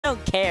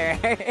don't care.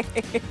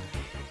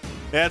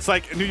 Yeah, it's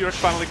like New York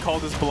finally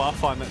called his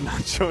bluff on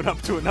not showing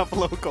up to enough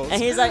locals.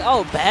 And he's like,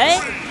 oh,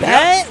 bet?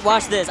 Bet?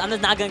 Watch this. I'm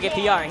just not going to get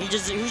PR.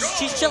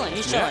 She's chilling.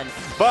 He's chilling.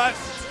 But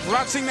we're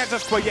not seeing that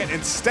just quite yet.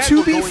 Instead, To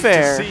we're be going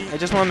fair, to see I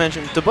just want to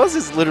mention, DeBuzz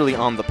is literally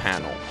on the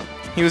panel.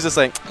 He was just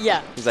like,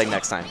 yeah. He's like,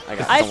 next time.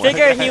 I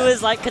figured he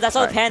was like, because I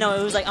saw the panel,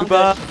 it was like, I'm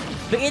good.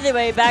 But either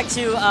way, back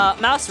to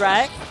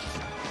MouseRat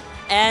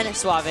and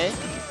Suave.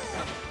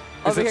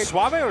 Is it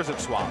Suave or is it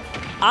Suave?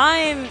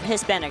 I'm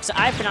Hispanic, so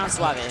I pronounce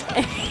Suave.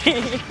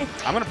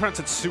 I'm going to pronounce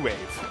it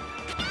Suave.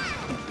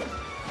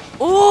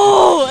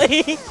 Ooh!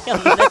 Okay.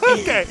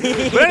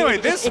 But anyway,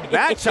 this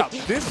matchup,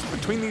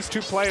 between these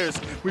two players,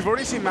 we've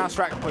already seen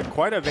MouseRat play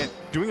quite a bit,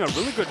 doing a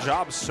really good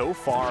job so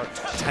far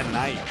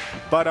tonight.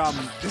 But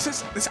as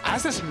this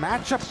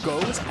matchup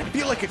goes, I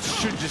feel like it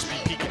should just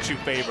be Pikachu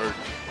favored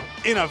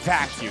in a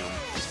vacuum.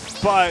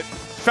 But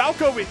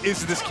Falco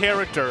is this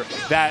character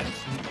that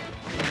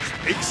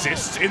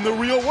exists in the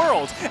real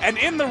world. And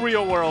in the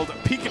real world,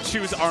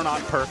 Pikachus are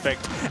not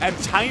perfect, and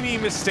tiny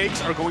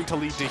mistakes are going to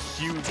lead to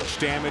huge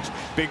damage,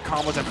 big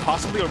combos, and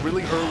possibly a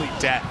really early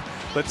death.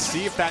 Let's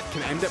see if that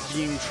can end up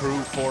being true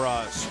for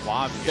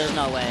Suave. There's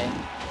no way.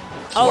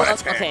 Oh,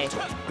 okay.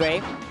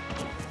 Great.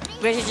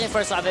 Great decision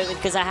for Suave,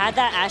 because I had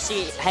that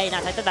actually, hey,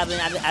 not like that would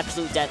have been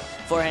absolute death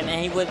for him,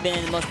 and he would have been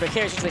in the most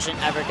precarious situation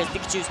ever, because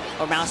Pikachu's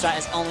or MouseRat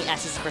is only at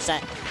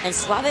 60%. And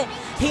Suave,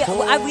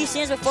 we've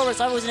seen this before, where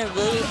Suave was in a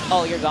really,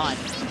 oh, you're gone.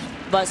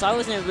 But Suave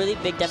was in a really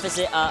big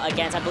deficit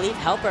against, I believe,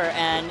 Helper,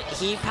 and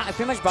he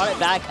pretty much brought it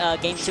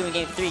back Game 2 and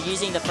Game 3,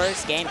 using the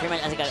first game pretty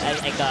much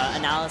as like a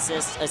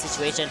analysis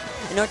situation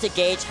in order to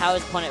gauge how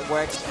his opponent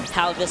works,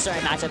 how this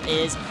certain matchup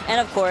is,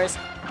 and of course,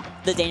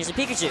 the dangers of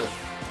Pikachu.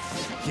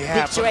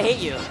 Yeah, Pikachu, I hate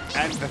you.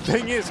 And the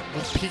thing is,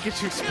 with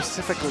Pikachu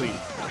specifically,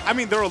 I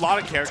mean, there are a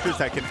lot of characters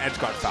that can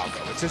edgeguard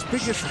Falco. It's his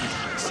biggest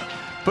weakness.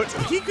 But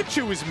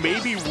Pikachu is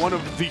maybe one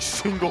of the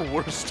single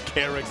worst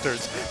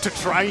characters to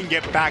try and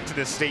get back to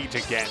the stage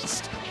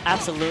against.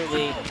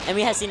 Absolutely. And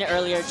we had seen it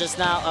earlier just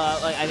now,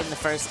 in the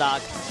first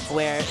stock,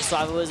 where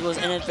Suave was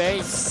in a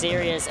very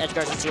serious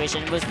edgeguard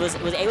situation, was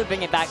able to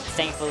bring it back,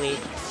 thankfully.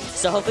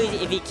 So hopefully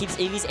if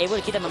he's able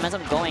to keep that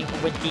momentum going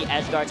with the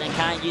edgeguards and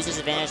kind of use his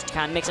advantage to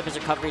kind of mix up his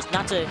recoveries,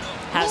 not to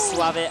have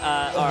Suave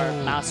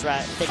or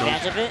MouseRat take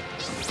advantage of it.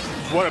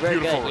 What a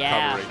beautiful recovery.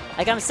 Yeah.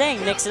 Like I'm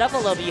saying, mix it up a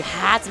little bit. You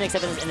had to mix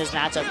it up in this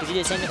matchup, because you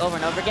do the same thing over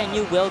and over again,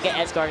 you will get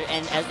edgeguarded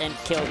and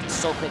killed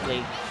so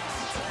quickly.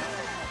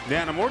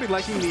 Yeah, and I'm already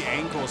liking the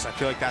angles. I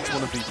feel like that's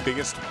one of the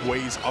biggest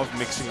ways of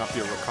mixing up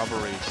your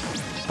recovery.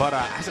 But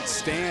as it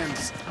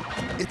stands,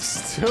 it's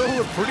still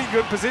a pretty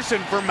good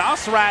position for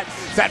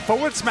MouseRat. That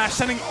forward smash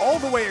sending all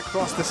the way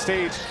across the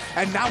stage,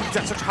 and now he's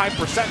at such high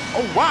percent.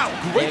 Oh, wow,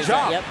 great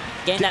job. Yep,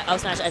 getting that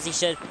up smash as he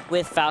should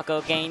with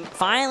Falco.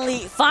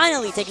 Finally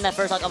taking that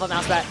first lock off of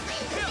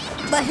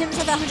MouseRat. But him to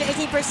the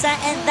 118%,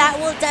 and that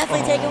will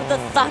definitely take him with the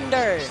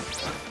Thunder.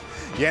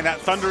 Yeah,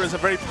 that Thunder is a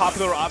very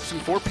popular option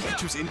for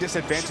Pikachu's in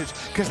disadvantage,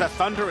 because that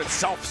Thunder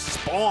itself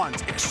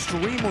spawns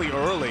extremely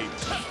early.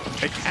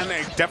 It can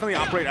definitely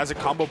operate as a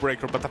combo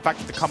breaker, but the fact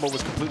that the combo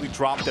was completely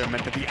dropped there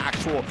meant that the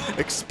actual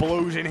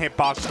explosion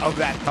hitbox of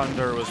that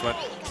Thunder was what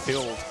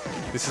killed.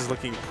 This is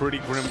looking pretty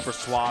grim for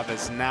Suave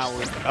as now.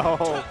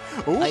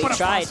 But he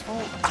tried.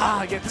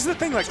 Yeah, this is the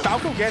thing. Like,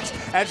 Falco gets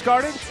edge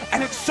guarded,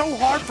 and it's so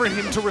hard for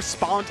him to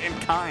respond in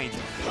kind.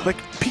 Like,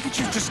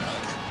 Pikachu just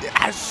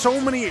has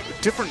so many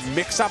different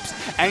mix-ups,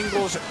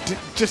 angles.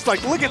 Just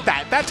like, look at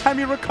that. That time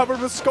he recovered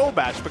with Skull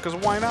Bash, because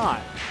why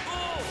not?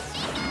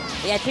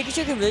 Yeah,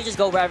 Pikachu can really just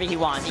go wherever he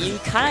wants. You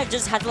kind of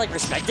just have to like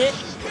respect it.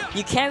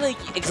 You can't really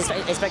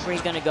expect where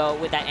he's gonna go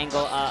with that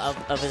angle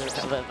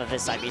of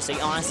his side B. So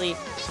honestly,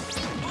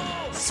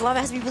 Suave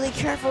has to be really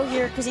careful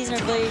here, because he's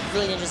in a really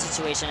dangerous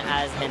situation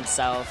as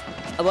himself.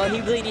 What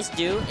he really needs to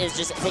do is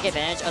just take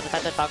advantage of the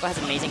fact that Falco has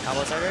amazing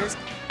combo starters,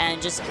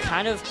 and just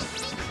kind of,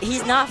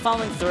 he's not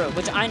following through,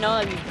 which I know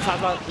that we talked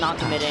about not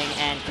committing,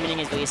 and committing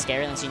is really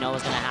scary unless you know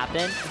what's gonna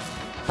happen.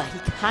 But he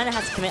kind of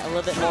has to commit a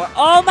little bit more.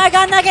 Oh my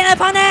god, not getting a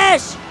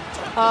punish!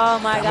 Oh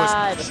my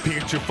god. Was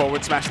Pikachu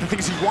forward smash. The thing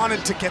is, he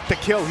wanted to get the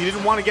kill. He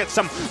didn't want to get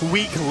some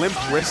weak,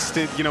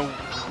 limp-wristed,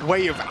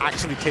 way of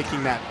actually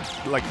taking that.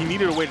 Like, he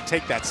needed a way to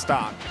take that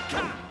stock.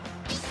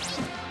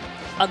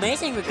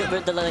 Amazing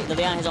the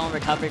lay on his own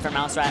recovery from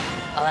MouseRat.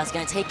 Oh, that's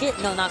going to take it?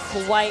 No, not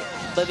quite.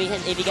 But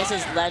if he gets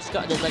his ledge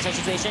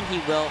situation, he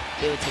will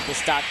be able to take the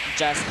stock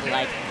just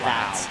like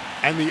that.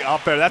 And the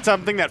up air, that's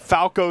something that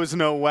Falcos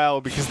know well,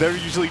 because they're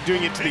usually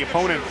doing it to the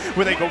opponent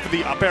where they go for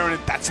the up air,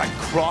 and that's like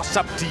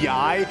cross-up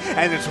DI,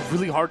 and it's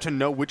really hard to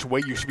know which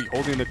way you should be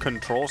holding the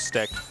control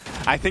stick.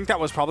 I think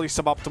that was probably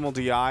suboptimal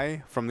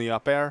DI from the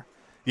up air.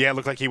 Yeah, it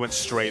looked like he went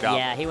straight up.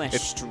 Yeah, he went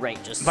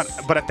straight. Just.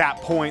 But at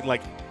that point,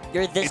 like,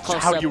 you're this it's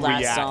close how to you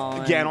blast react.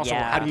 zone. Yeah, and also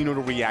how do you know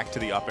to react to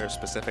the up air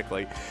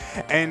specifically?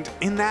 And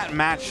in that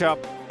matchup,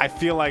 I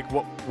feel like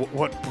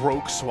what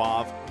broke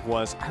Suave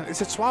was,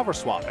 is it Suave or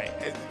Suave?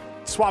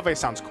 Suave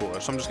sounds cooler,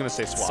 so I'm just gonna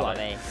say Suave.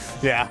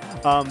 Yeah.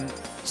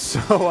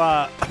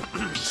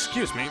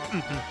 Excuse me.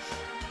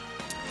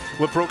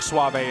 What broke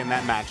Suave in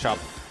that matchup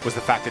was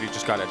the fact that he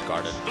just got edge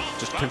guarded.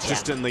 Just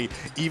consistently,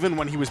 even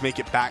when he was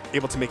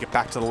able to make it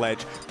back to the ledge,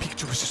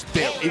 Pikachu was just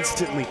there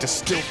instantly to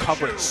still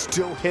cover it,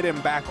 still hit him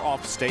back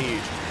off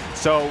stage.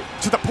 So,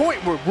 to the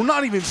point where we're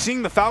not even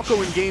seeing the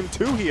Falco in Game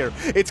 2 here.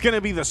 It's going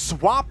to be the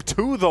swap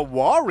to the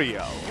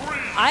Wario.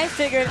 I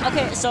figured,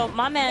 okay, so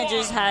my man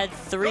just had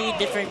 3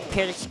 different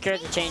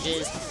character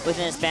changes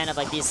within a span of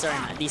like these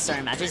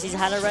certain matches he's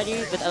had already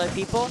with other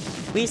people.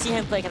 We've seen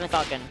him play Captain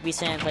Falcon. We've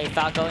seen him play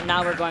Falco.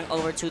 Now we're going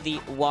over to the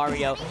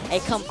Wario. I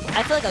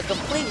feel like a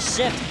complete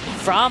shift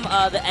from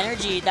the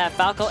energy that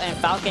Falco and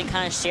Falcon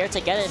kind of share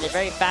together. They're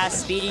very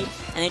fast, speedy,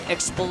 and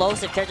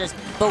explosive characters.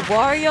 But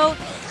Wario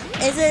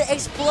is it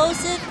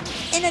explosive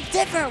in a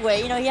different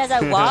way. You know, he has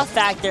that wow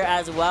factor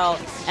as well.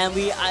 And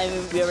we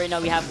already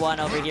know we have one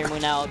over here,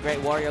 Munel, great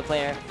Wario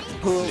player,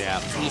 who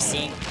we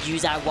seen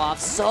use that WAF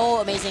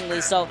so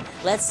amazingly. So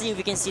let's see if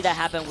we can see that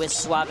happen with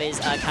Suave's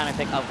counter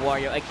pick of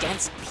Wario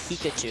against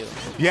Pikachu.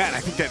 Yeah, and I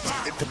think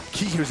that the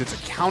key here is it's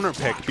a counter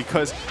pick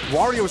because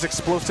Wario is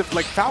explosive.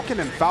 Like Falcon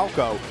and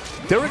Falco,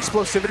 their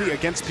explosivity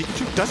against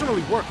Pikachu doesn't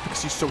really work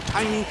because he's so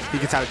tiny, he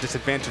gets out of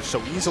disadvantage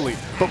so easily.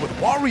 But with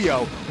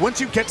Wario, once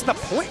you get to the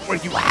point where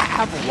you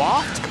have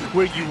Waft,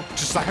 where you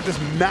just have this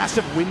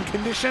massive win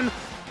condition,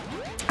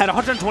 at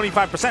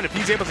 125%, if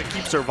he's able to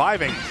keep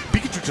surviving,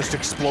 Pikachu just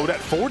explode at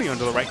 40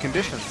 under the right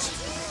conditions.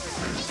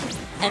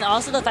 And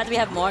also the fact that we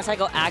have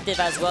MouseRat active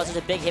as well, so it's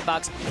a big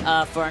hitbox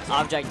for an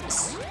object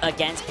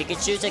against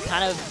Pikachu to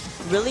kind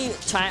of really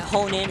try and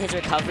hone in his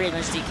recovery as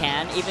much as he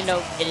can, even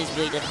though it is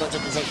really difficult to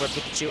detect where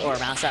Pikachu or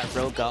MouseRat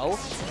row go.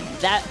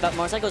 But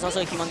MouseRat is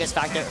also a humongous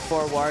factor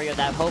for Wario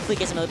that hopefully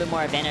gets him a little bit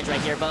more advantage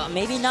right here, but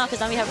maybe not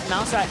because now we have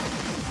MouseRat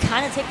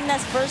kind of taking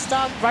that first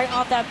stock right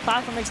off that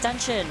platform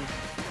extension.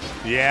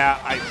 Yeah,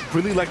 I'm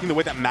really liking the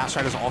way that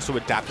MouseRat has also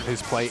adapted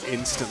his play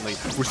instantly.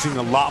 We're seeing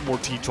a lot more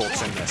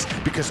T-jolts in this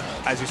because,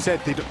 as you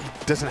said, he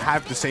doesn't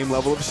have the same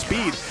level of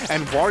speed.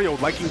 And Wario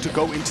liking to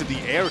go into the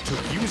air to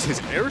use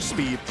his air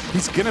speed,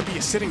 he's going to be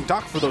a sitting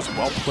duck for those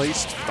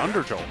well-placed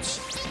Thunder Jolts.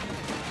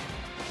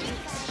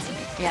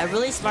 Yeah,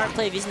 really smart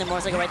play of using the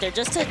motorcycle right there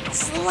just to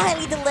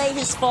slightly delay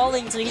his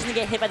falling so he's going to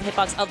get hit by the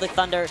hitbox of the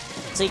Thunder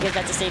so he gets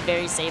that to stay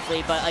very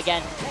safely. But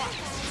again,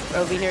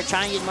 over here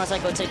trying to use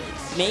motorcycle to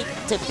bait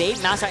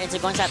MouseRat into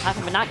going to that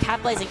platform but not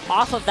capitalizing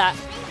off of that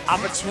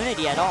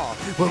opportunity at all.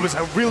 Well, it was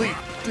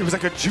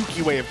like a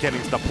jukey way of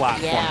getting to the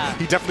platform. Yeah.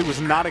 He definitely was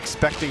not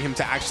expecting him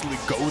to actually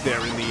go there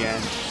in the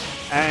end.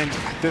 And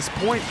at this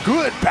point,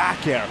 good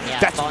back air. Yeah,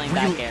 that's falling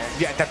really, back air.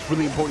 Yeah, that's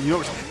really important. You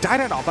notice, died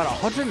at about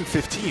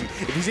 115.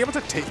 If he's able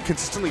to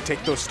consistently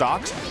take those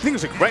stocks, the thing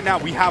is, like, right now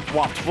we have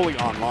Waft fully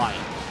online.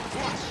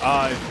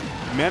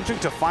 Managing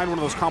to find one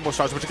of those combo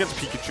stars, which against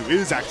Pikachu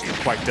is actually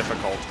quite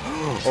difficult.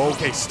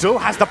 Okay, still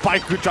has the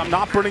bike, good job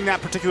not burning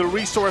that particular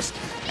resource.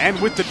 And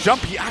with the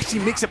jump, he actually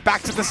makes it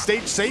back to the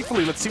stage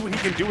safely. Let's see what he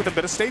can do with a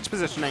bit of stage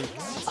positioning.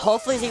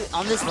 Hopefully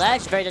on this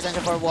ledge, very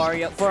essential for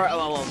Wario,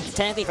 well,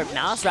 technically for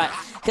MouseRat,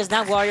 because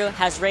now Wario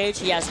has Rage,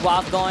 he has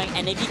WAF going,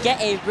 and if you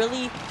get a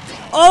really,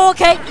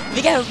 if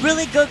you get a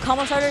really good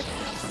combo starter,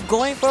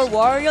 going for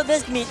Wario,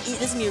 this can be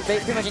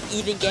pretty much an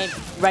even game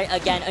right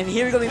again. And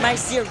here we go, we might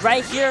see it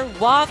right here.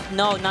 WAF,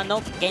 not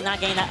getting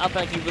that up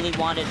like he really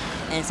wanted,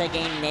 and instead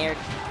getting nared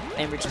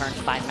in return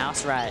by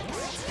MouseRat.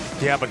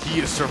 Yeah, but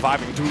he is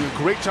surviving, doing a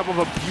great job of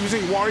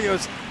abusing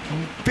Wario's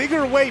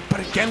bigger weight,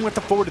 but again with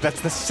the forward air.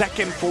 That's the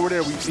second forward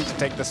air we've seen to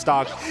take the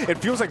stock. It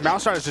feels like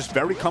MouseRat is just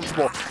very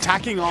comfortable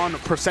tacking on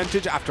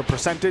percentage after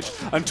percentage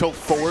until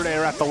forward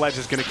air at the ledge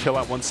is going to kill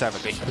at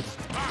 170.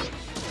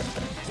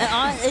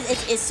 And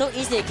it's so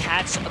easy to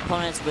catch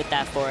opponents with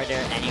that forward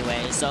air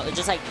anyway. So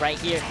just like right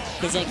here,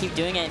 he's gonna keep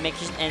doing it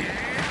and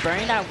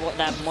burning that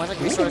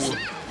motorcycle resource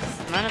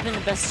might have been the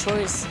best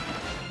choice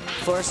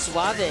for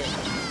Suave.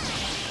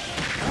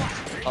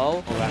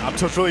 Up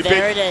tilt's really big.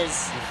 There it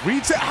is.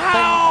 Reads it.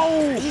 How?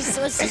 It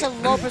was such a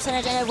low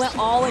percentage, and it went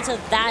all the way to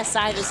that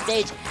side of the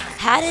stage.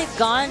 Had it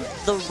gone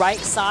the right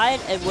side,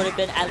 it would have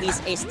been at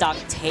least a stock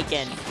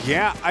taken.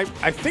 Yeah, I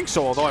think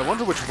so, although I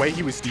wonder which way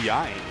he was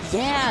DIing.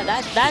 Yeah,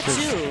 that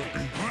too.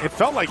 It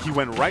felt like he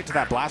went right to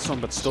that blast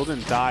zone, but still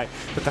didn't die.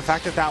 But the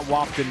fact that that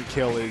WAF didn't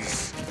kill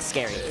is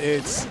scary.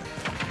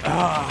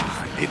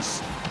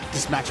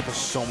 This matchup is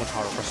so much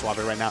harder for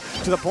Suave right now,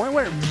 to the point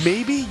where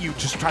maybe you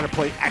just try to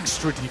play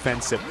extra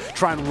defensive,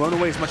 try and run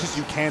away as much as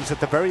you can, so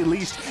at the very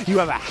least you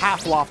have a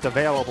half loft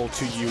available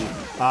to you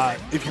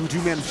if you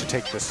do manage to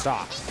take this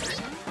stock.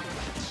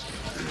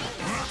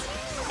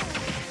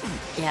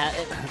 Yeah,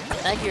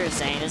 like you were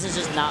saying, this is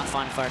just not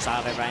fun for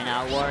Suave right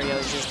now. Wario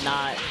is just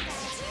not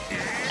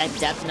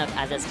adept enough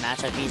at this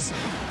matchup. He's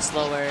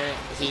slower,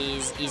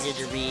 he's easier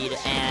to read,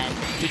 and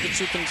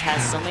Pikachu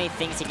has so many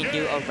things he can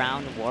do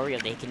around Wario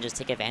that he can just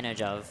take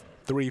advantage of.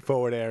 3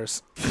 forward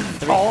airs.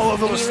 All of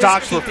those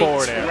stocks were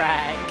forward air.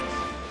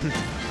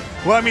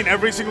 Well, I mean,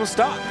 every single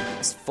stock.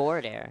 It's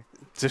forward air.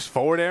 Just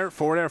forward air,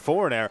 forward air,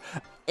 forward air.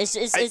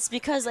 It's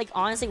because, like,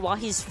 honestly, while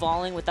he's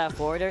falling with that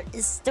forward air,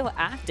 it's still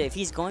active.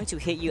 He's going to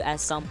hit you at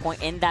some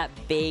point in that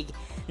big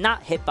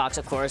not hitbox,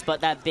 of course,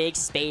 but that big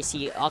space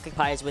he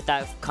occupies with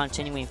that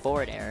continuing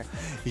forward air.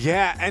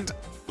 Yeah, and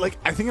like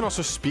I think it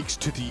also speaks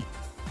to the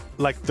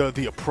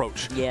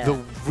approach. Yeah.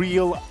 The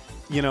real,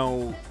 you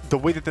know, the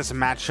way that this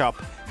matchup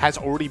has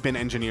already been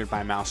engineered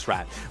by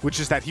MouseRat, which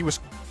is that he was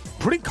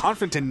pretty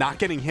confident in not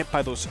getting hit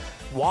by those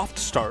waft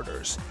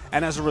starters.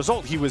 And as a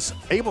result, he was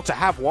able to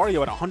have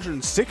Wario at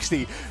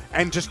 160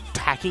 and just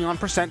tacking on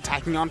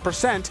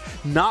percent,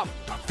 not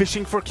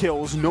fishing for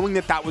kills, knowing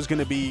that that was going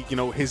to be, you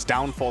know, his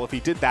downfall if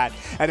he did that.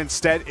 And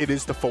instead, it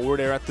is the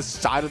forward air at the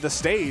side of the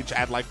stage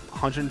at like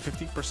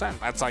 150%.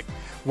 That's like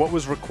what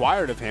was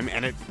required of him,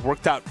 and it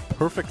worked out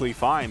perfectly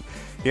fine.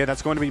 Yeah,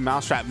 that's going to be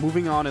MouseRat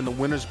moving on in the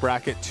winner's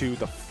bracket to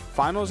the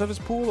finals of his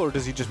pool, or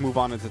does he just move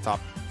on into top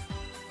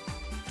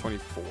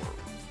 24?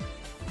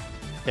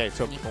 Okay,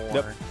 so 24.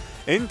 Yep,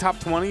 in top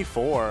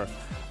 24.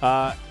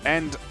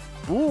 And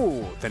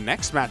ooh, the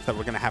next match that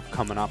we're going to have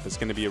coming up is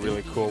going to be a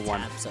really cool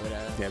one.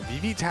 Soda. Yeah,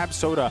 VV Tab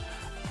Soda.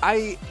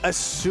 I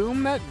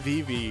assume that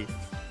VV